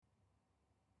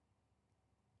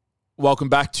Welcome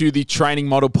back to the Training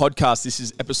Model Podcast. This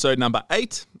is episode number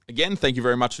 8. Again, thank you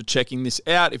very much for checking this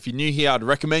out. If you're new here, I'd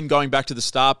recommend going back to the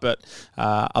start, but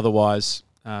otherwise,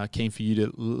 keen for you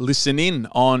to listen in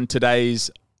on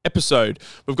today's episode.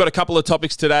 We've got a couple of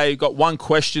topics today. We've got one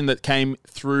question that came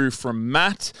through from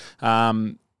Matt,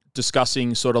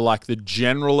 discussing sort of like the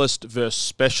generalist versus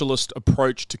specialist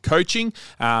approach to coaching.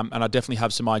 And I definitely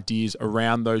have some ideas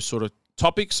around those sort of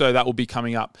topics. So that will be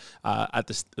coming up at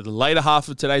the later half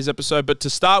of today's episode. But to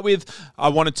start with, I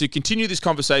wanted to continue this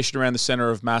conversation around the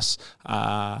center of mass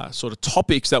sort of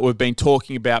topics that we've been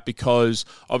talking about, because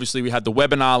obviously we had the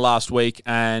webinar last week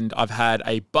and I've had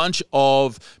a bunch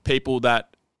of people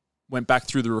that went back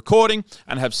through the recording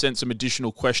and have sent some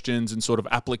additional questions and sort of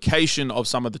application of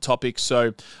some of the topics.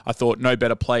 So I thought no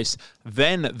better place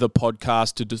than the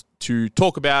podcast to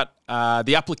talk about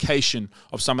the application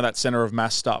of some of that center of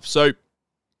mass stuff. So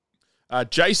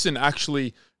Jason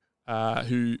actually,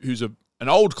 who's an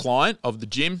old client of the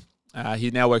gym,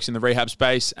 he now works in the rehab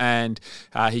space, and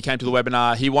he came to the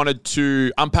webinar. He wanted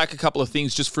to unpack a couple of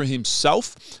things just for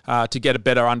himself to get a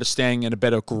better understanding and a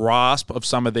better grasp of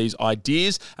some of these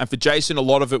ideas. And for Jason, a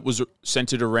lot of it was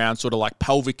centered around sort of like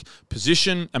pelvic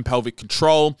position and pelvic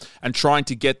control and trying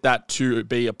to get that to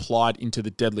be applied into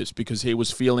the deadlifts, because he was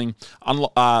feeling,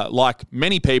 like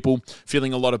many people,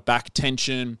 feeling a lot of back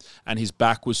tension, and his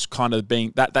back was kind of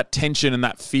being, that tension and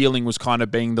that feeling was kind of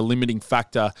being the limiting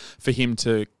factor for him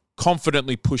to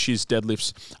confidently push his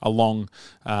deadlifts along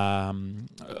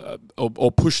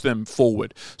or push them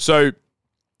forward. So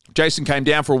Jason came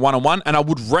down for a one-on-one, and I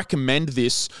would recommend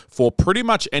this for pretty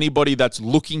much anybody that's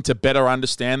looking to better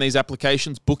understand these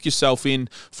applications. Book yourself in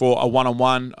for a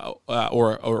one-on-one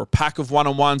or a pack of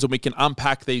one-on-ones, and we can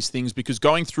unpack these things, because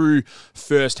going through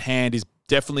firsthand is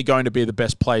definitely going to be the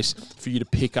best place for you to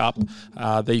pick up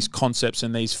these concepts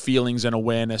and these feelings and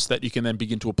awareness that you can then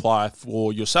begin to apply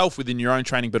for yourself within your own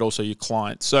training, but also your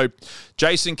clients. So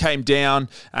Jason came down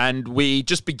and we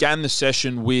just began the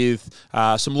session with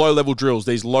some low-level drills,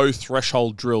 these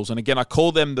low-threshold drills. And again, I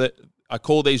call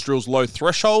these drills low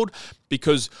threshold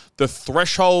because the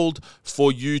threshold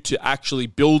for you to actually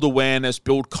build awareness,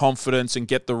 build confidence, and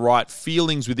get the right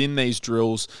feelings within these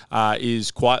drills is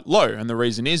quite low. And the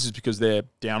reason is because they're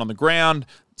down on the ground,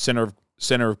 center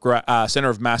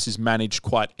of mass is managed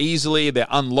quite easily. They're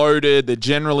unloaded. They're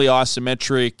generally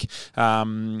isometric.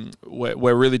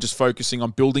 We're really just focusing on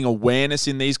building awareness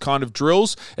in these kind of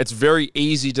drills. It's very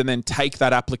easy to then take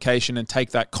that application and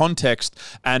take that context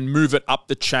and move it up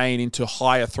the chain into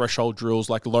higher threshold drills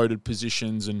like loaded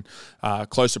positions and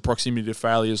closer proximity to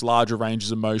failures, larger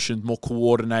ranges of motion, more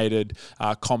coordinated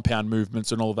compound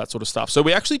movements and all of that sort of stuff. So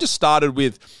we actually just started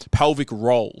with pelvic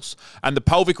rolls, and the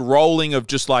pelvic rolling of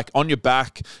just like on your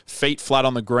back, feet flat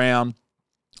on the ground,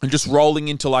 and just rolling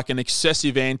into like an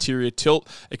excessive anterior tilt,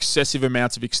 excessive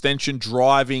amounts of extension,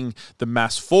 driving the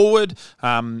mass forward,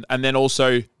 and then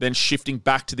also then shifting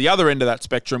back to the other end of that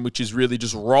spectrum, which is really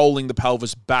just rolling the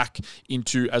pelvis back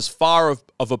into as far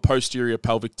of a posterior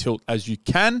pelvic tilt as you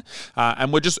can.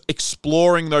 And we're just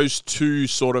exploring those two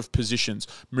sort of positions,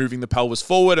 moving the pelvis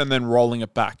forward and then rolling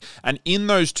it back. And in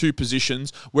those two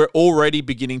positions, we're already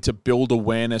beginning to build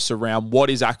awareness around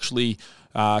what is actually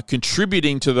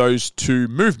contributing to those two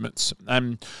movements.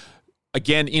 And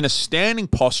again, in a standing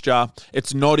posture,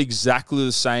 it's not exactly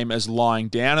the same as lying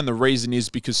down. And the reason is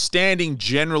because standing,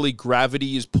 generally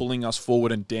gravity is pulling us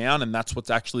forward and down, and that's what's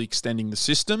actually extending the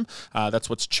system. That's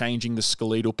what's changing the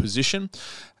skeletal position.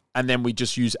 And then we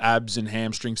just use abs and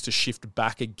hamstrings to shift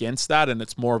back against that, and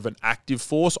it's more of an active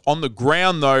force. On the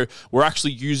ground, though, we're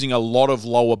actually using a lot of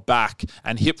lower back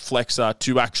and hip flexor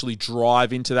to actually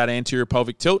drive into that anterior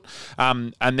pelvic tilt.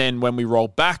 And then when we roll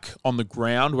back on the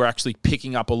ground, we're actually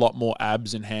picking up a lot more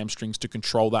abs and hamstrings to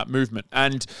control that movement.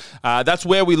 And that's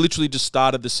where we literally just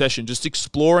started the session, just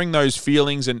exploring those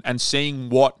feelings and seeing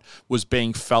what was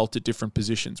being felt at different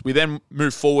positions. We then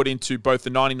move forward into both the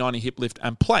 90-90 hip lift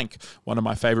and plank, one of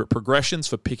my favorite progressions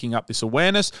for picking up this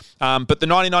awareness. But the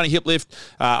 90-90 hip lift,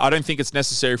 I don't think it's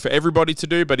necessary for everybody to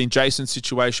do, but in Jason's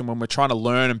situation, when we're trying to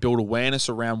learn and build awareness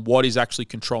around what is actually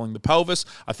controlling the pelvis,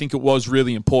 I think it was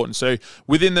really important. So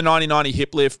within the 90-90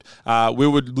 hip lift, we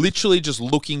were literally just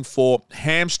looking for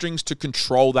hamstrings to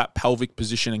control that pelvic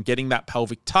position and getting that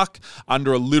pelvic tuck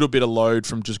under a little bit of load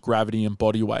from just gravity and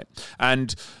body weight.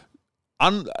 And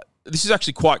this is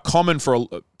actually quite common for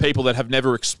people that have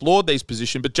never explored these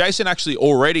positions, but Jason actually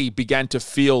already began to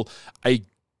feel a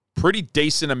pretty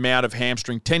decent amount of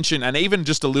hamstring tension and even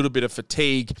just a little bit of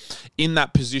fatigue in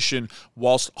that position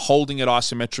whilst holding it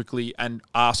isometrically and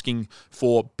asking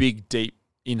for big, deep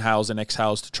inhales and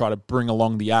exhales to try to bring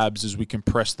along the abs as we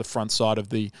compress the front side of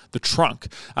the trunk.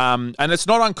 And it's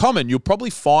not uncommon. You'll probably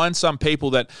find some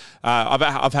people that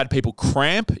I've had people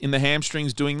cramp in the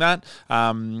hamstrings doing that,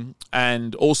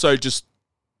 and also just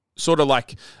sort of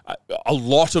like a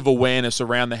lot of awareness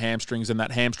around the hamstrings and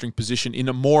that hamstring position in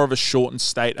a more of a shortened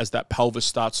state as that pelvis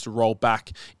starts to roll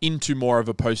back into more of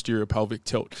a posterior pelvic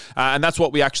tilt. And that's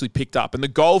what we actually picked up. And the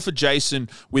goal for Jason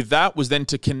with that was then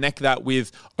to connect that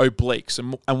with obliques.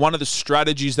 And one of the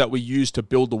strategies that we used to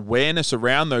build awareness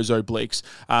around those obliques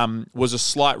was a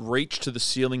slight reach to the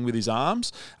ceiling with his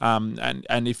arms.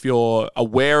 And if you're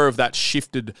aware of that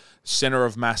shifted center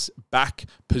of mass back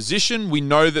position, we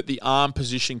know that the arm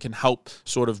position can help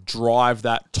sort of drive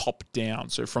that top down.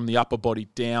 So from the upper body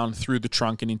down through the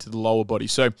trunk and into the lower body.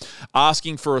 So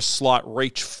asking for a slight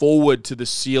reach forward to the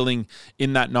ceiling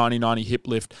in that 90-90 hip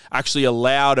lift actually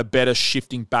allowed a better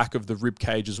shifting back of the rib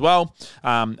cage as well.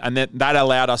 And that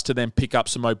allowed us to then pick up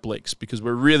some obliques, because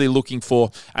we're really looking for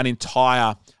an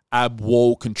entire ab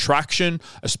wall contraction,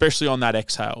 especially on that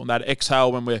exhale. That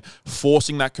exhale, when we're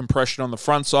forcing that compression on the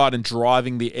front side and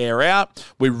driving the air out,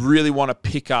 we really want to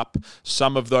pick up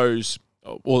some of those,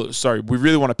 we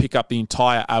really want to pick up the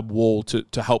entire ab wall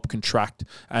to help contract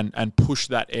and push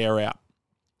that air out.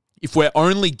 If we're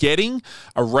only getting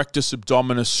a rectus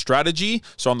abdominis strategy,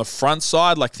 so on the front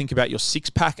side, like think about your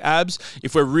six-pack abs,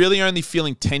 if we're really only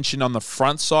feeling tension on the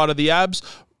front side of the abs,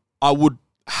 I would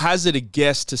hazard a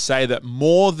guess to say that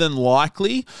more than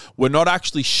likely we're not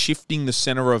actually shifting the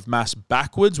center of mass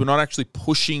backwards. We're not actually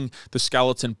pushing the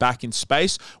skeleton back in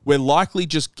space. We're likely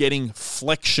just getting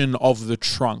flexion of the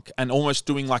trunk and almost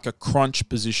doing like a crunch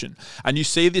position. And you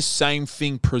see this same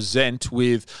thing present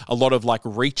with a lot of like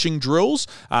reaching drills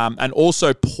and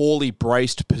also poorly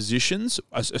braced positions,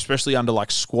 especially under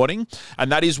like squatting.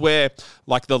 And that is where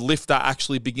like the lifter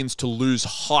actually begins to lose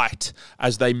height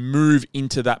as they move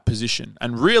into that position.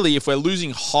 And really, if we're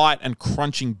losing height and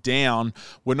crunching down,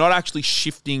 we're not actually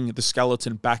shifting the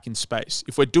skeleton back in space.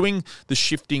 If we're doing the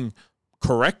shifting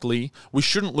correctly, we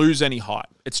shouldn't lose any height.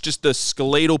 It's just the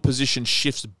skeletal position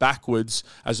shifts backwards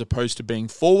as opposed to being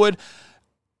forward.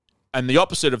 And the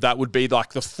opposite of that would be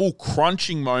like the full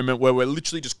crunching moment where we're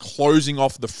literally just closing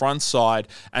off the front side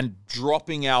and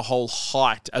dropping our whole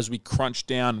height as we crunch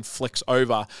down and flex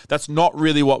over. That's not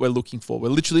really what we're looking for. We're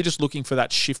literally just looking for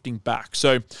that shifting back.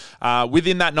 So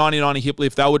within that 90-90 hip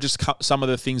lift, that were just some of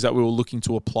the things that we were looking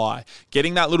to apply.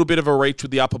 Getting that little bit of a reach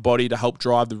with the upper body to help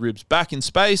drive the ribs back in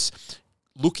space.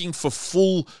 Looking for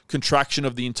full contraction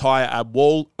of the entire ab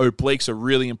wall. Obliques are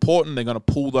really important. They're going to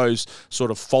pull those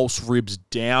sort of false ribs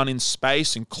down in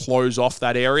space and close off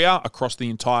that area across the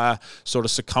entire sort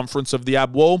of circumference of the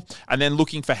ab wall. And then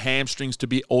looking for hamstrings to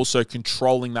be also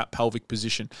controlling that pelvic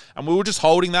position. And we were just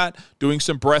holding that, doing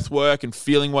some breath work and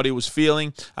feeling what he was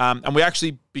feeling. And we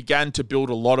actually began to build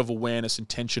a lot of awareness and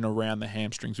tension around the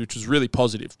hamstrings, which was really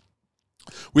positive.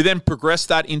 We then progressed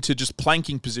that into just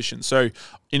planking position. So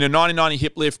in a 90-90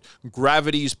 hip lift,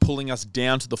 gravity is pulling us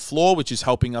down to the floor, which is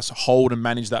helping us hold and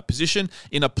manage that position.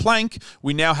 In a plank,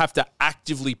 we now have to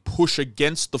actively push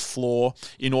against the floor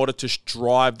in order to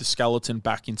drive the skeleton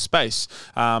back in space.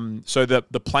 So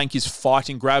the plank is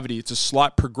fighting gravity. It's a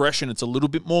slight progression. It's a little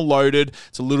bit more loaded.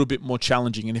 It's a little bit more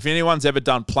challenging. And if anyone's ever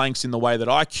done planks in the way that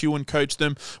I cue and coach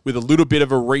them, with a little bit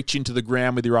of a reach into the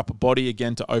ground with your upper body,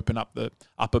 again, to open up the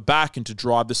upper back and to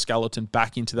drive the skeleton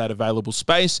back into that available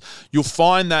space, you'll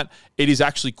find that it is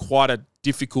actually quite a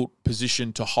difficult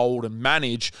position to hold and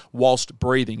manage whilst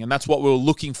breathing. And that's what we were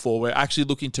looking for. We're actually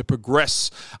looking to progress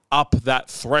up that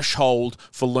threshold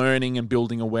for learning and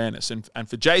building awareness. And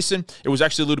for Jason, it was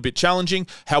actually a little bit challenging.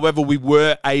 However, we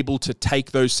were able to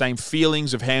take those same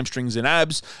feelings of hamstrings and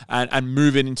abs and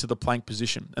move it into the plank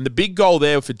position. And the big goal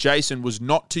there for Jason was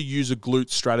not to use a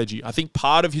glute strategy. I think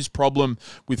part of his problem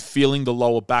with feeling the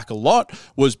lower back a lot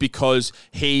was because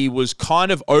he was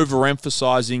kind of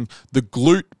overemphasizing the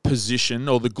glute position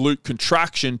or the glute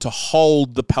contraction to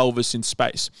hold the pelvis in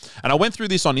space. And I went through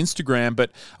this on Instagram,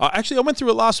 but actually I went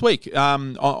through it last week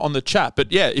on the chat. But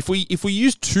yeah, if we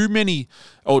use too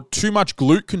much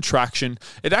glute contraction,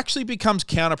 it actually becomes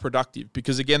counterproductive,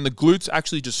 because again, the glutes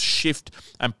actually just shift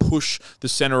and push the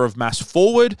center of mass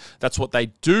forward. That's what they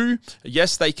do.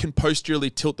 Yes, they can posteriorly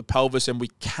tilt the pelvis, and we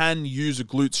can use a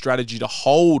glute strategy to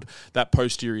hold that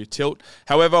posterior tilt.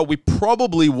 However, we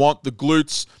probably want the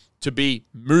glutes to be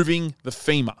moving the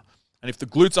femur. And if the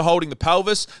glutes are holding the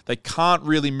pelvis, they can't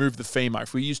really move the femur.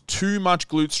 If we use too much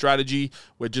glute strategy,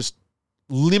 we're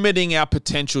limiting our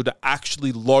potential to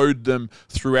actually load them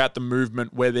throughout the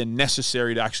movement where they're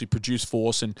necessary to actually produce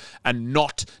force and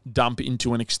not dump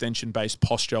into an extension-based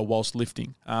posture whilst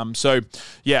lifting. So,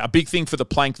 a big thing for the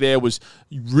plank there was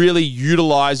really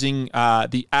utilizing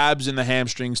the abs and the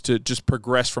hamstrings to just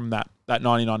progress from that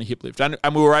 90-90 hip lift.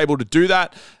 And we were able to do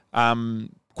that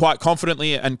quite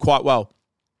confidently and quite well.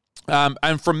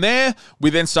 And from there,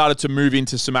 we then started to move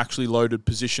into some actually loaded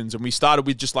positions. And we started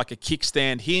with just like a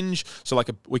kickstand hinge. So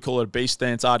we call it a B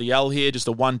stance RDL here, just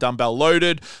a one dumbbell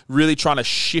loaded, really trying to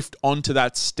shift onto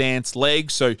that stance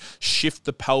leg. So shift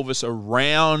the pelvis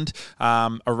around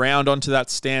onto that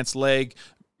stance leg,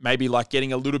 maybe like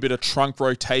getting a little bit of trunk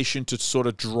rotation to sort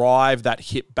of drive that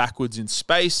hip backwards in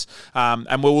space.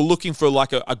 And we were looking for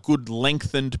like a good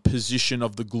lengthened position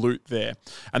of the glute there.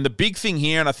 And the big thing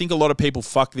here, and I think a lot of people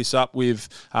fuck this up with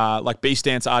like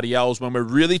B-stance RDLs, when we're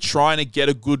really trying to get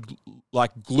a good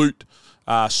like glute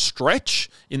stretch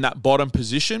in that bottom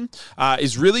position,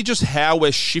 is really just how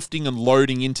we're shifting and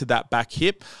loading into that back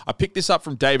hip. I picked this up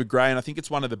from David Gray, and I think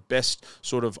it's one of the best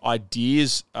sort of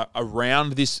ideas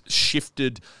around this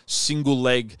shifted single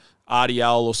leg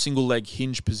RDL or single leg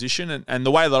hinge position. And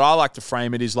the way that I like to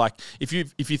frame it is like, if you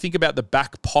think about the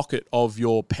back pocket of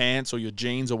your pants or your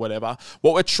jeans or whatever,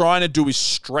 what we're trying to do is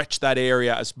stretch that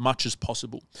area as much as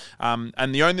possible.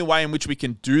 And the only way in which we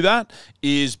can do that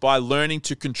is by learning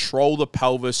to control the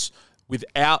pelvis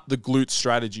without the glute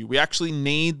strategy. We actually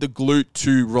need the glute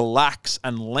to relax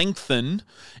and lengthen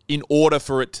in order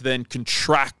for it to then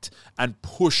contract and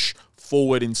push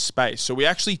forward in space. So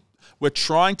we're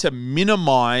trying to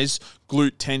minimize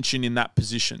glute tension in that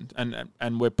position.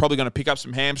 And we're probably going to pick up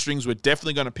some hamstrings. We're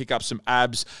definitely going to pick up some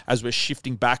abs as we're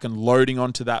shifting back and loading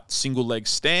onto that single leg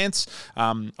stance.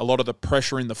 A lot of the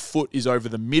pressure in the foot is over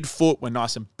the midfoot. We're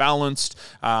nice and balanced.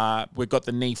 We've got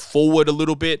the knee forward a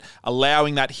little bit,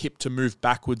 allowing that hip to move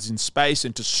backwards in space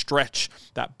and to stretch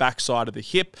that backside of the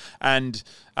hip. And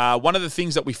one of the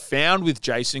things that we found with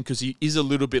Jason, because he is a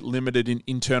little bit limited in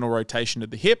internal rotation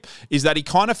of the hip, is that he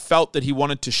kind of felt that he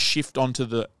wanted to shift onto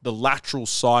the lateral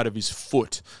side of his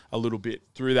foot a little bit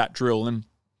through that drill. And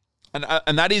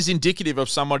that is indicative of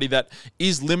somebody that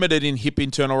is limited in hip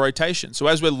internal rotation. So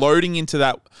as we're loading into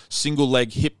that single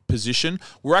leg hip position,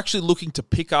 we're actually looking to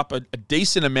pick up a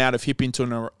decent amount of hip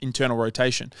internal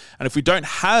rotation. And if we don't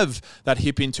have that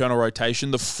hip internal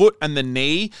rotation, the foot and the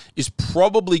knee is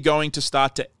probably going to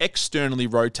start to externally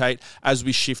rotate as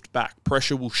we shift back.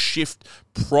 Pressure will shift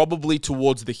probably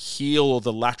towards the heel or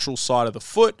the lateral side of the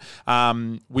foot.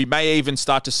 We may even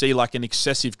start to see like an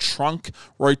excessive trunk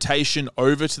rotation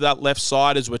over to that left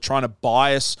side as we're trying to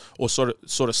bias or sort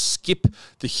of skip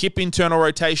the hip internal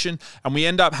rotation. And we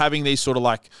end up having these sort of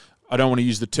like, I don't want to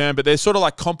use the term, but they're sort of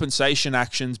like compensation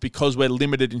actions because we're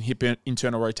limited in hip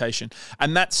internal rotation.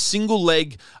 And that single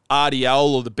leg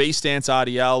RDL or the B-stance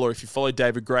RDL, or if you follow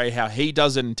David Gray, how he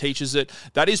does it and teaches it,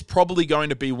 that is probably going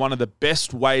to be one of the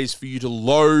best ways for you to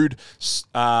load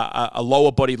a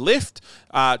lower body lift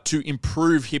to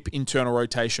improve hip internal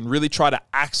rotation. Really try to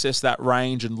access that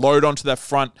range and load onto that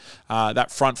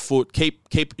front foot.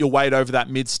 Keep your weight over that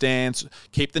mid stance.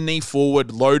 Keep the knee forward,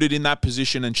 loaded in that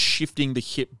position, and shifting the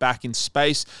hip back in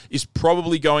space is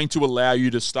probably going to allow you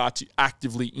to start to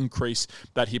actively increase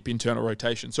that hip internal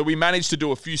rotation. So we managed to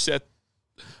do a few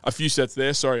sets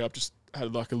there. Sorry, I've just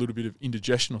had like a little bit of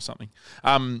indigestion or something.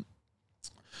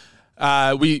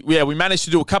 We managed to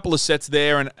do a couple of sets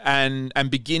there and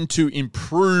begin to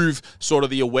improve sort of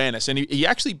the awareness. And he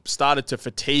actually started to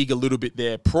fatigue a little bit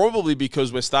there, probably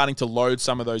because we're starting to load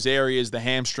some of those areas, the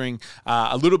hamstring,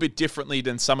 a little bit differently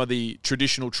than some of the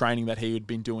traditional training that he had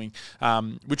been doing,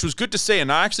 which was good to see.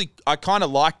 And I kind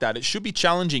of like that. It should be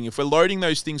challenging. If we're loading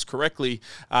those things correctly,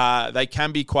 they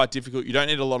can be quite difficult. You don't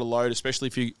need a lot of load,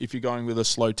 especially if you're going with a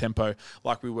slow tempo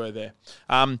like we were there.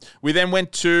 We then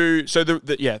went to,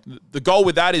 the goal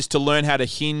with that is to learn how to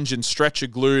hinge and stretch a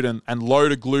glute and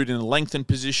load a glute in a lengthened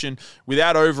position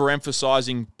without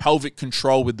overemphasizing pelvic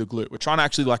control with the glute. We're trying to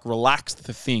actually like relax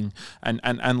the thing and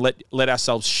let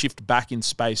ourselves shift back in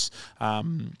space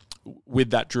with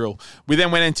that drill. We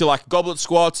then went into like goblet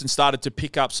squats and started to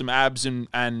pick up some abs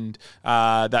and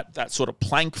that sort of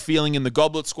plank feeling in the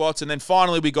goblet squats. And then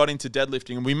finally we got into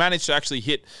deadlifting, and we managed to actually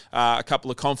hit a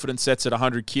couple of confidence sets at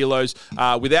 100 kilos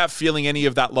without feeling any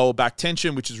of that lower back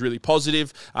tension, which is really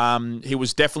positive. He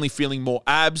was definitely feeling more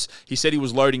abs. He said he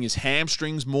was loading his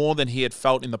hamstrings more than he had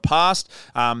felt in the past.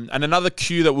 And another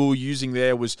cue that we were using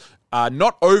there was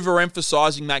not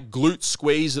overemphasizing that glute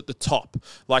squeeze at the top.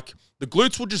 Like, the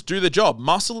glutes will just do the job.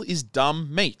 Muscle is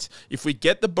dumb meat. If we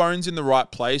get the bones in the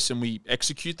right place and we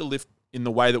execute the lift in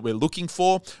the way that we're looking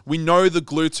for, we know the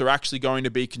glutes are actually going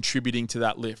to be contributing to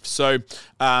that lift. So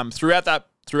throughout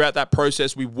that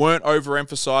process, we weren't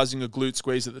overemphasizing a glute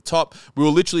squeeze at the top. We were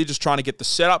literally just trying to get the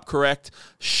setup correct,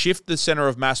 shift the center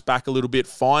of mass back a little bit,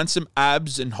 find some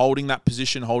abs and holding that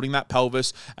position, holding that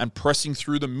pelvis, and pressing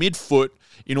through the midfoot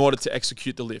in order to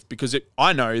execute the lift. Because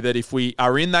I know that if we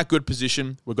are in that good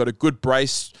position, we've got a good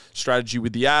brace strategy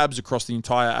with the abs across the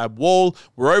entire ab wall,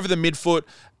 we're over the midfoot.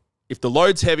 If the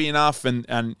load's heavy enough and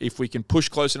if we can push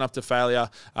close enough to failure,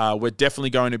 we're definitely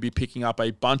going to be picking up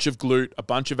a bunch of glute, a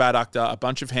bunch of adductor, a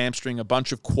bunch of hamstring, a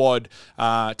bunch of quad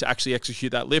to actually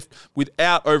execute that lift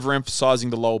without overemphasizing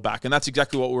the lower back. And that's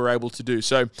exactly what we were able to do.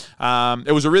 So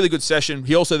it was a really good session.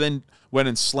 He also then went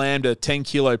and slammed a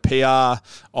 10-kilo PR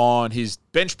on his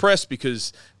bench press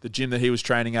because the gym that he was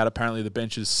training at, apparently the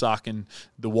benches suck and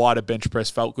the wider bench press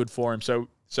felt good for him.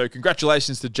 So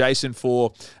congratulations to Jason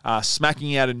for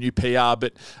smacking out a new PR.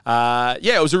 But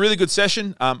it was a really good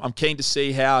session. I'm keen to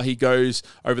see how he goes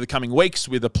over the coming weeks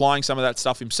with applying some of that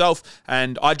stuff himself.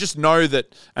 And I just know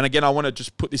that, and again, I want to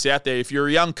just put this out there. If you're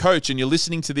a young coach and you're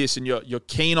listening to this and you're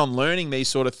keen on learning these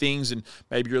sort of things and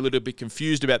maybe you're a little bit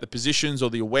confused about the positions or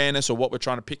the awareness or what we're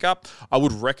trying to pick up, I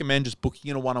would recommend just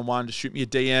booking in a one-on-one. Just shoot me a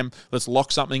DM. Let's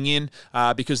lock something in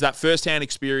because that first-hand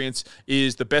experience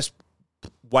is the best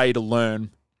way to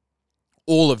learn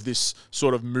all of this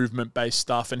sort of movement-based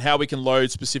stuff and how we can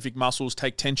load specific muscles,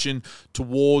 take tension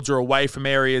towards or away from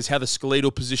areas, how the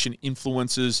skeletal position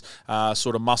influences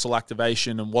sort of muscle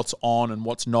activation and what's on and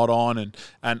what's not on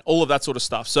and all of that sort of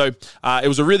stuff. So it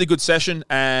was a really good session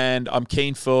and I'm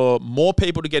keen for more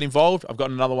people to get involved. I've got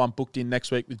another one booked in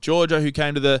next week with Georgia who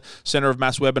came to the Center of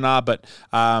Mass webinar, but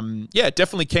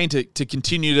definitely keen to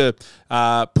continue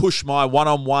to push my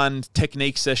one-on-one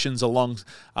technique sessions along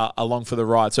for the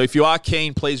ride. So if you are keen,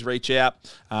 please reach out.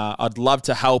 I'd love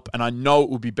to help, and I know it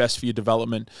will be best for your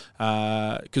development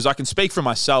because I can speak for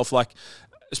myself, like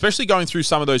especially going through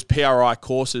some of those PRI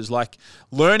courses, like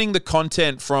learning the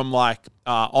content from like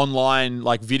online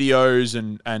like videos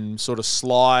and sort of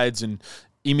slides and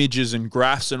images and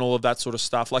graphs and all of that sort of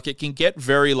stuff. Like it can get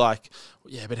very like,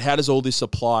 yeah, but how does all this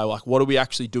apply? Like what are we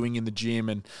actually doing in the gym?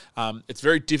 And it's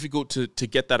very difficult to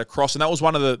get that across. And that was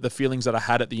one of the feelings that I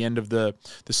had at the end of the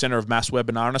Center of Mass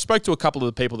webinar. And I spoke to a couple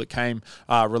of the people that came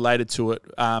related to it,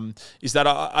 is that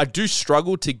I do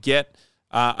struggle to get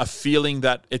a feeling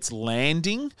that it's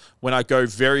landing when I go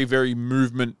very, very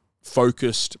movement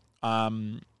focused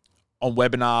on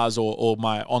webinars or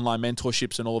my online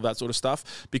mentorships and all of that sort of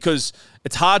stuff, because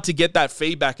it's hard to get that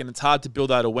feedback and it's hard to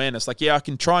build that awareness. Like, yeah, I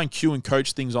can try and cue and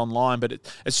coach things online, but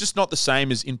it's just not the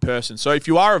same as in person. So if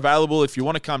you are available, if you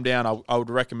want to come down, I would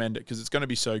recommend it because it's going to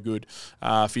be so good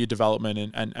for your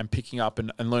development and picking up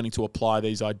and learning to apply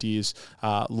these ideas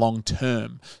long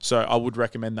term. So I would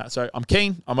recommend that. So I'm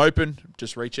keen, I'm open,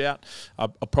 just reach out. I'll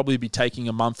probably be taking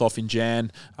a month off in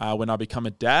Jan when I become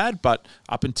a dad, but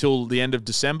up until the end of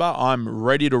December, I'm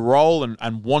ready to roll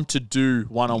and want to do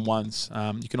one-on-ones.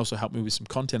 You can also help me with some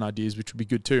content ideas, which would be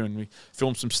good too. And we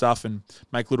film some stuff and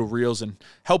make little reels and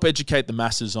help educate the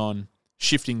masses on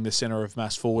shifting the center of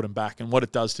mass forward and back and what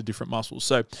it does to different muscles.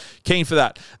 So keen for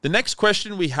that. The next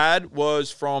question we had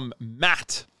was from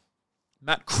Matt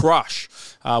Crush.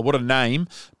 What a name.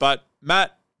 But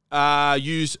Matt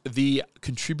use the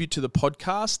contribute to the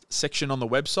podcast section on the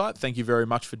website. Thank you very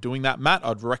much for doing that, Matt.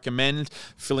 I'd recommend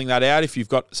filling that out if you've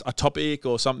got a topic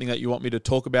or something that you want me to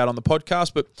talk about on the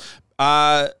podcast.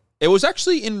 But it was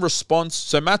actually in response.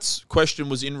 So Matt's question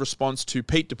was in response to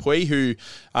Pete Dupuis, who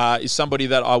is somebody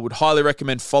that I would highly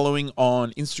recommend following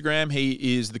on Instagram.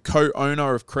 He is the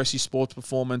co-owner of Cressy Sports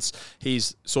Performance.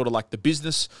 He's sort of like the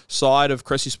business side of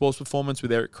Cressy Sports Performance,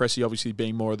 with Eric Cressy obviously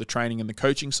being more of the training and the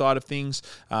coaching side of things.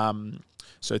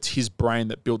 So it's his brain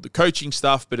that built the coaching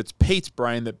stuff, but it's Pete's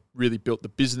brain that really built the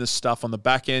business stuff on the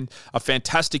back end. A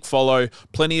fantastic follow,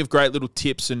 plenty of great little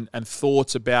tips and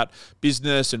thoughts about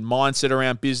business and mindset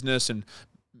around business and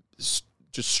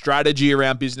just strategy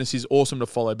around business is awesome to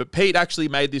follow. But Pete actually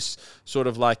made this sort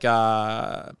of like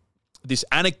this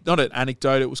not an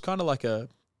anecdote. It was kind of like the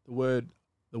word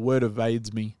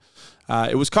evades me.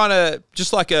 It was kind of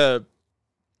just like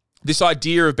this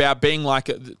idea about being like,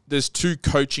 there's two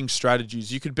coaching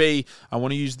strategies. You could be, I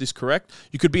want to use this correct,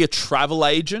 you could be a travel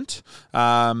agent,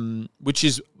 which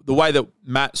is the way that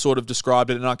Matt sort of described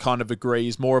it, and I kind of agree,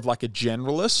 is more of like a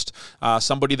generalist,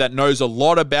 somebody that knows a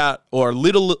lot about or a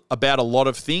little about a lot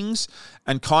of things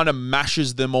and kind of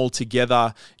mashes them all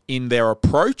together in their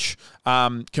approach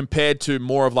compared to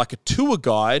more of like a tour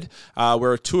guide,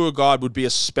 where a tour guide would be a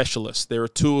specialist. They're a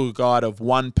tour guide of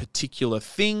one particular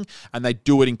thing, and they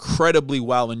do it incredibly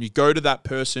well. And you go to that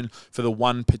person for the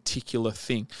one particular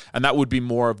thing. And that would be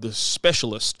more of the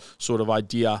specialist sort of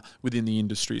idea within the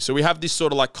industry. So we have this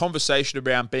sort of like conversation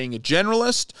around being a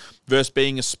generalist versus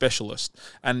being a specialist.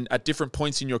 And at different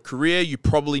points in your career, you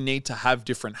probably need to have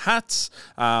different hats.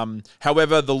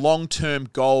 However, the long-term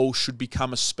goal should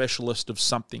become a specialist of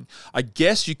something. I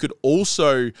guess you could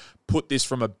also put this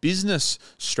from a business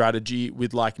strategy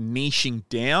with like niching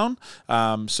down.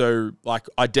 So like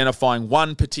identifying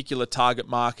one particular target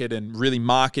market and really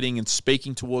marketing and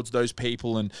speaking towards those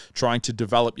people and trying to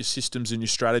develop your systems and your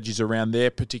strategies around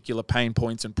their particular pain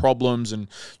points and problems, and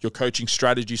your coaching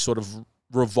strategy sort of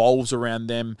revolves around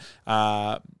them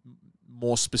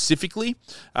more specifically.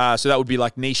 So that would be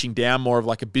like niching down, more of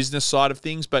like a business side of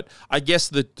things. But I guess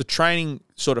the training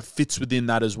sort of fits within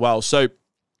that as well. So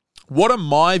what are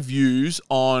my views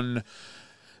on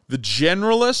the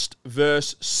generalist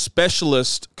versus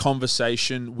specialist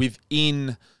conversation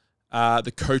within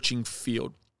the coaching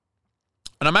field?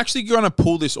 And I'm actually going to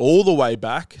pull this all the way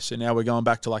back. So now we're going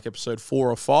back to like episode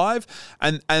 4 or 5.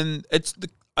 And it's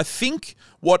I think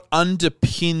what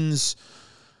underpins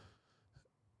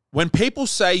when people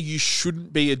say you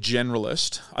shouldn't be a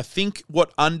generalist, I think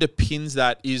what underpins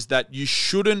that is that you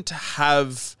shouldn't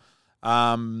have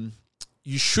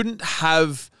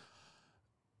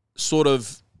sort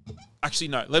of, actually,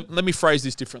 no, let me phrase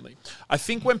this differently. I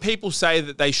think when people say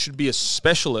that they should be a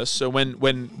specialist, so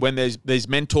when there's these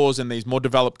mentors and these more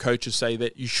developed coaches say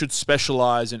that you should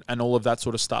specialize and all of that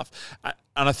sort of stuff,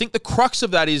 and I think the crux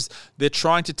of that is they're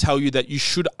trying to tell you that you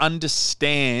should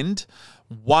understand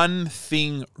one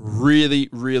thing really,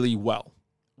 really well.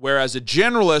 Whereas a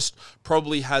generalist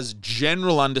probably has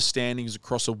general understandings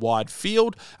across a wide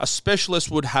field, a specialist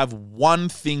would have one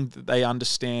thing that they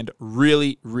understand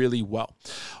really, really well.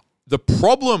 The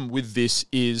problem with this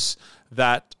is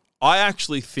that I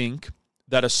actually think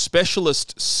that a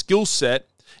specialist skill set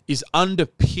is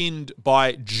underpinned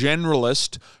by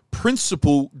generalist,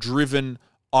 principle-driven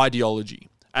ideology.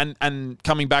 And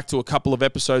coming back to a couple of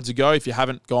episodes ago, if you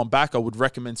haven't gone back, I would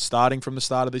recommend starting from the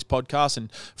start of this podcast and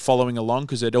following along,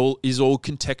 because it all is all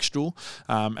contextual,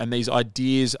 and these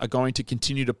ideas are going to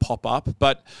continue to pop up.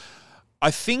 But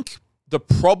I think the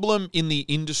problem in the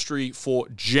industry for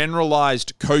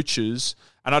generalized coaches,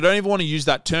 and I don't even want to use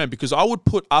that term because I would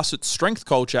put us at Strength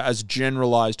Culture as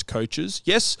generalized coaches.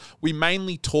 Yes, we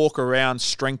mainly talk around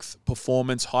strength,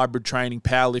 performance, hybrid training,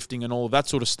 powerlifting, and all of that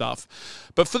sort of stuff.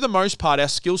 But for the most part, our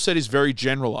skill set is very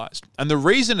generalized. And the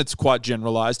reason it's quite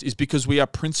generalized is because we are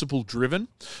principle driven.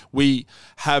 We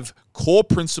have core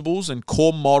principles and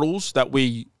core models that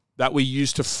we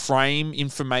use to frame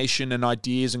information and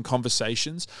ideas and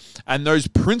conversations. And those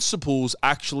principles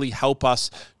actually help us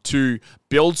to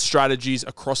build strategies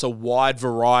across a wide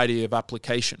variety of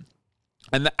application.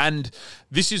 And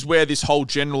this is where this whole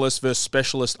generalist versus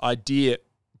specialist idea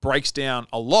breaks down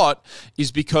a lot,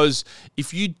 is because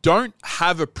if you don't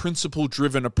have a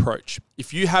principle-driven approach,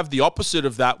 if you have the opposite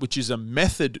of that, which is a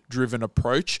method-driven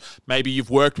approach, maybe you've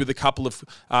worked with a couple of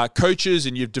coaches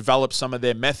and you've developed some of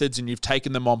their methods and you've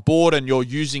taken them on board and you're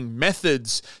using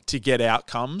methods to get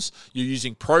outcomes, you're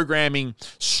using programming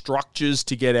structures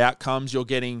to get outcomes, you're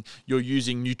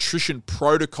using nutrition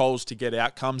protocols to get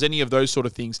outcomes, any of those sort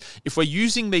of things. If we're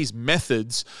using these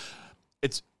methods,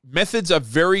 methods are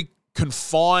very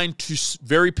confined to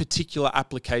very particular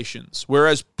applications,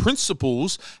 whereas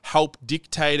principles help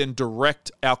dictate and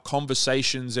direct our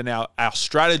conversations and our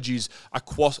strategies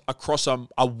across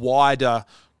a wider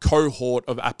cohort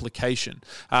of application.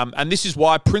 And this is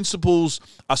why principles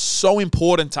are so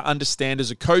important to understand as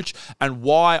a coach, and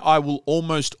why I will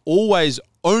almost always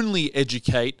only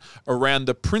educate around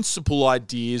the principal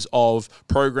ideas of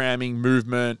programming,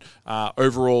 movement,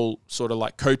 overall sort of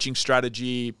like coaching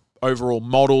strategy, overall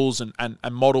models and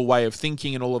model way of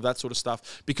thinking and all of that sort of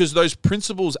stuff, because those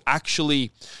principles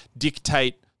actually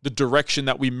dictate the direction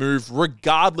that we move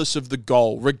regardless of the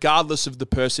goal, regardless of the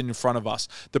person in front of us.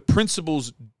 The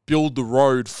principles build the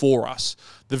road for us.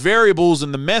 The variables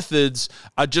and the methods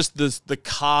are just the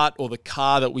cart or the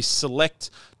car that we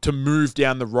select to move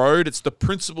down the road. It's the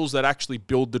principles that actually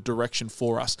build the direction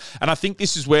for us. And I think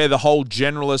this is where the whole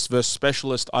generalist versus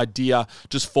specialist idea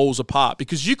just falls apart,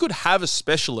 because you could have a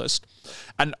specialist,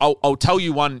 and I'll tell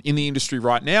you one in the industry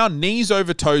right now, knees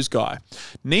over toes guy.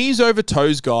 Knees over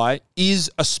toes guy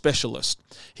is a specialist.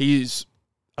 He's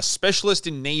a specialist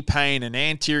in knee pain and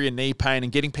anterior knee pain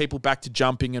and getting people back to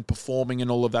jumping and performing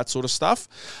and all of that sort of stuff.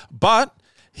 But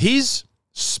his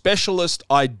specialist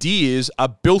ideas are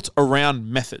built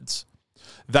around methods.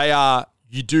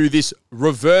 You do this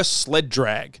reverse sled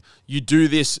drag. You do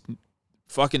this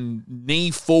fucking knee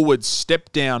forward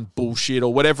step down bullshit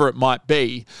or whatever it might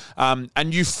be. And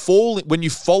when you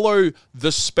follow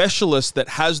the specialist that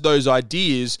has those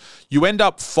ideas, you end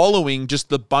up following just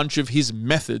the bunch of his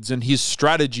methods and his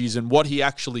strategies and what he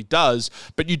actually does,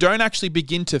 but you don't actually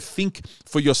begin to think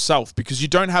for yourself because you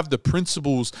don't have the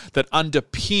principles that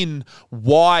underpin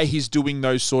why he's doing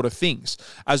those sort of things,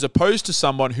 as opposed to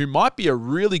someone who might be a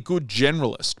really good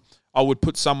generalist. I would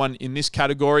put someone in this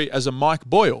category as a Mike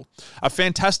Boyle, a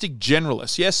fantastic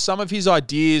generalist. Yes, some of his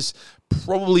ideas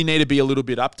probably need to be a little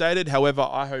bit updated. However,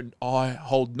 I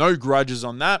hold no grudges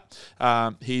on that.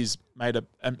 He's made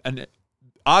an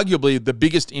arguably the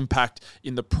biggest impact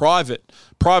in the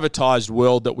privatized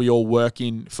world that we all work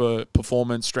in for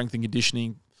performance, strength and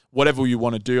conditioning, whatever you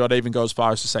want to do. I'd even go as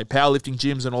far as to say powerlifting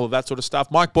gyms and all of that sort of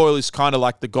stuff. Mike Boyle is kind of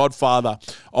like the godfather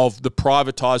of the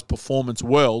privatized performance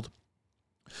world.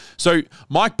 So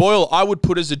Mike Boyle, I would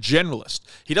put as a generalist.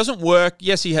 He doesn't work,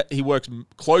 yes, he works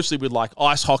closely with like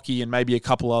ice hockey and maybe a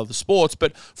couple other sports,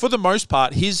 but for the most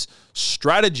part, his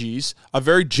strategies are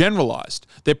very generalized.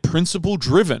 They're principle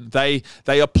driven. They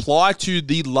apply to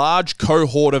the large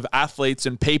cohort of athletes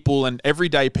and people and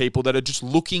everyday people that are just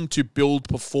looking to build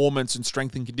performance and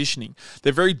strength and conditioning.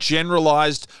 They're very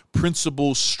generalized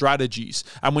principle strategies.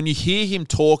 And when you hear him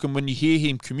talk and when you hear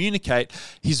him communicate,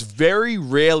 he's very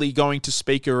rarely going to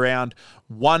speak around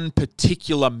one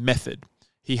particular method.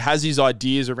 He has his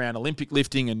ideas around Olympic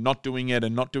lifting and not doing it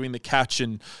and not doing the catch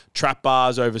and trap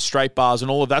bars over straight bars and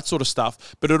all of that sort of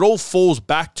stuff. But it all falls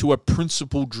back to a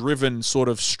principle-driven sort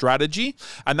of strategy.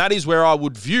 And that is where I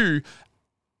would view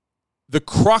the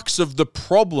crux of the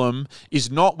problem is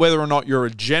not whether or not you're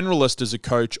a generalist as a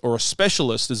coach or a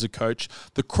specialist as a coach.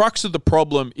 The crux of the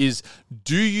problem is,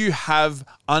 do you have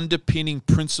underpinning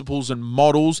principles and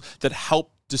models that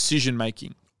help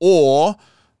decision-making? Or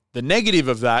the negative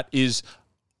of that is,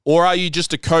 or are you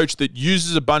just a coach that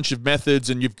uses a bunch of methods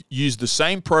and you've used the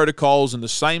same protocols and the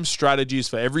same strategies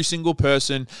for every single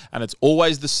person and it's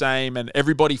always the same and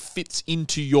everybody fits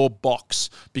into your box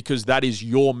because that is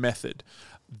your method?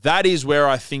 That is where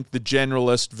I think the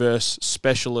generalist versus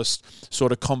specialist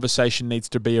sort of conversation needs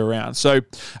to be around. So,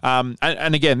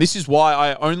 and again, this is why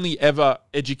I only ever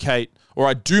educate, or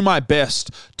I do my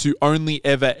best to only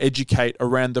ever educate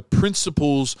around the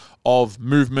principles of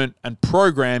movement and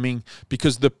programming,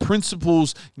 because the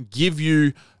principles give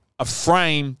you a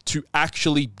frame to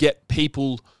actually get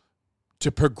people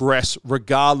to progress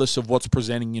regardless of what's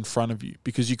presenting in front of you.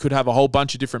 Because you could have a whole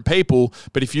bunch of different people,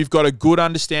 but if you've got a good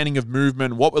understanding of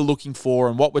movement, what we're looking for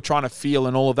and what we're trying to feel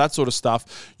and all of that sort of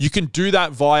stuff, you can do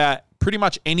that via pretty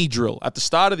much any drill. At the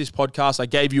start of this podcast, I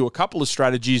gave you a couple of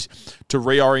strategies to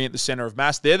reorient the center of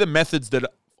mass. They're the methods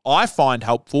that I find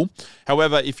helpful.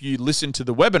 However, if you listen to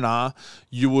the webinar,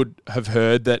 you would have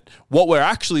heard that what we're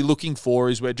actually looking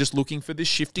for is we're just looking for this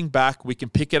shifting back. We can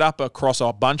pick it up across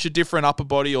a bunch of different upper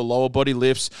body or lower body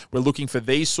lifts. We're looking for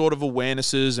these sort of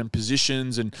awarenesses and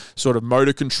positions and sort of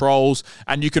motor controls,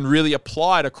 and you can really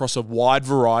apply it across a wide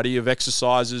variety of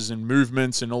exercises and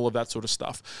movements and all of that sort of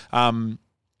stuff.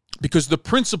 Because the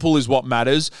principle is what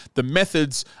matters. The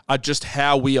methods are just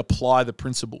how we apply the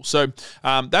principle. So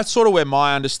that's sort of where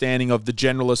my understanding of the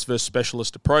generalist versus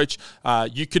specialist approach.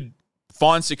 You could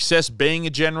find success being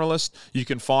a generalist. You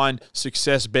can find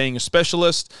success being a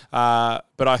specialist.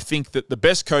 But I think that the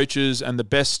best coaches and the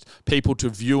best people to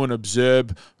view and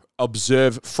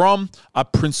observe from are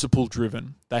principle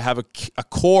driven. They have a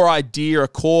core idea, a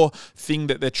core thing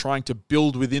that they're trying to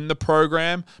build within the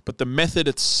program, but the method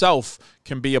itself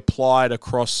can be applied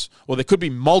across, or there could be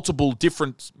multiple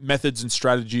different methods and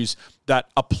strategies that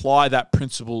apply that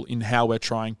principle in how we're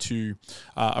trying to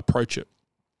approach it.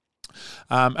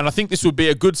 And I think this would be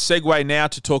a good segue now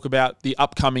to talk about the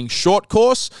upcoming short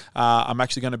course. I'm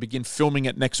actually going to begin filming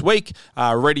it next week,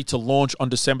 ready to launch on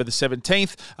December the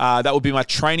 17th. That will be my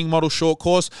training model short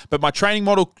course. But my training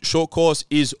model short course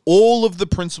is all of the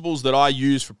principles that I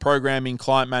use for programming,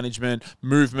 client management,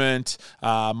 movement,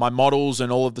 my models, and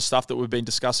all of the stuff that we've been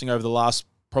discussing over the last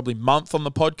probably month on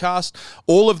the podcast.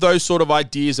 All of those sort of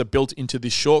ideas are built into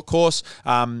this short course.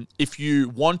 If you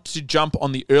want to jump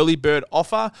on the early bird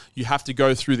offer, you have to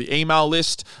go through the email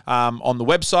list on the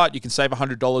website. You can save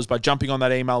 $100 by jumping on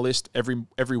that email list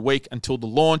every week until the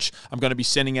launch. I'm going to be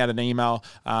sending out an email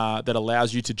that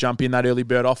allows you to jump in that early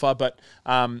bird offer. But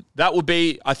that will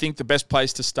be, I think, the best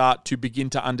place to start to begin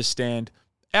to understand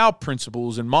our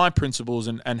principles and my principles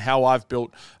and how I've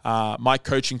built my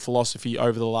coaching philosophy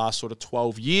over the last sort of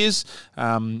 12 years,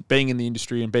 being in the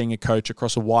industry and being a coach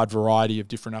across a wide variety of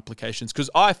different applications. Because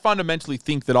I fundamentally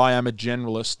think that I am a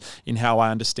generalist in how I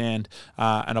understand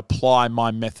and apply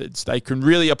my methods. They can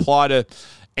really apply to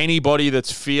anybody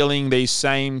that's feeling these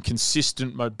same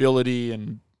consistent mobility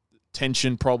and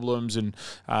tension problems and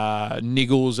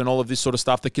niggles and all of this sort of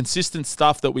stuff, the consistent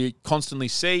stuff that we constantly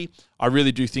see. I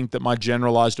really do think that my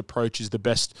generalized approach is the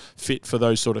best fit for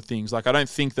those sort of things. Like, I don't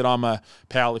think that I'm a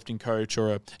powerlifting coach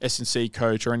or a S&C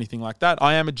coach or anything like that.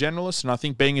 I am a generalist, and I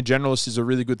think being a generalist is a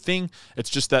really good thing. It's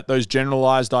just that those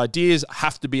generalized ideas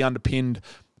have to be underpinned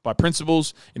by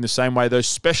principles in the same way those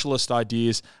specialist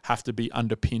ideas have to be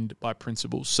underpinned by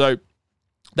principles. So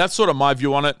that's sort of my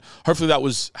view on it. Hopefully that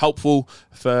was helpful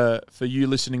for you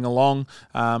listening along.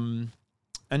 And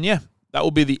yeah, that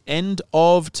will be the end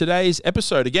of today's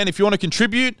episode. Again, if you want to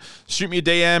contribute, shoot me a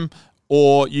DM,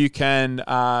 or you can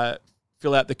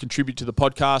fill out the contribute to the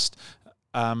podcast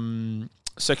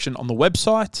section on the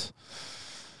website.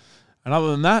 And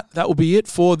other than that, that will be it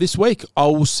for this week. I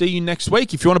will see you next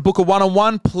week. If you want to book a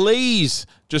one-on-one, please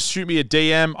just shoot me a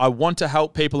DM. I want to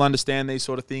help people understand these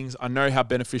sort of things. I know how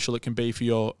beneficial it can be for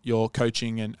your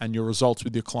coaching and your results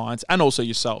with your clients and also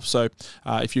yourself. So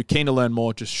if you're keen to learn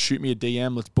more, just shoot me a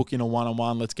DM. Let's book in a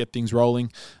one-on-one. Let's get things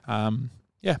rolling.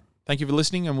 Yeah, thank you for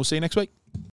listening, and we'll see you next week.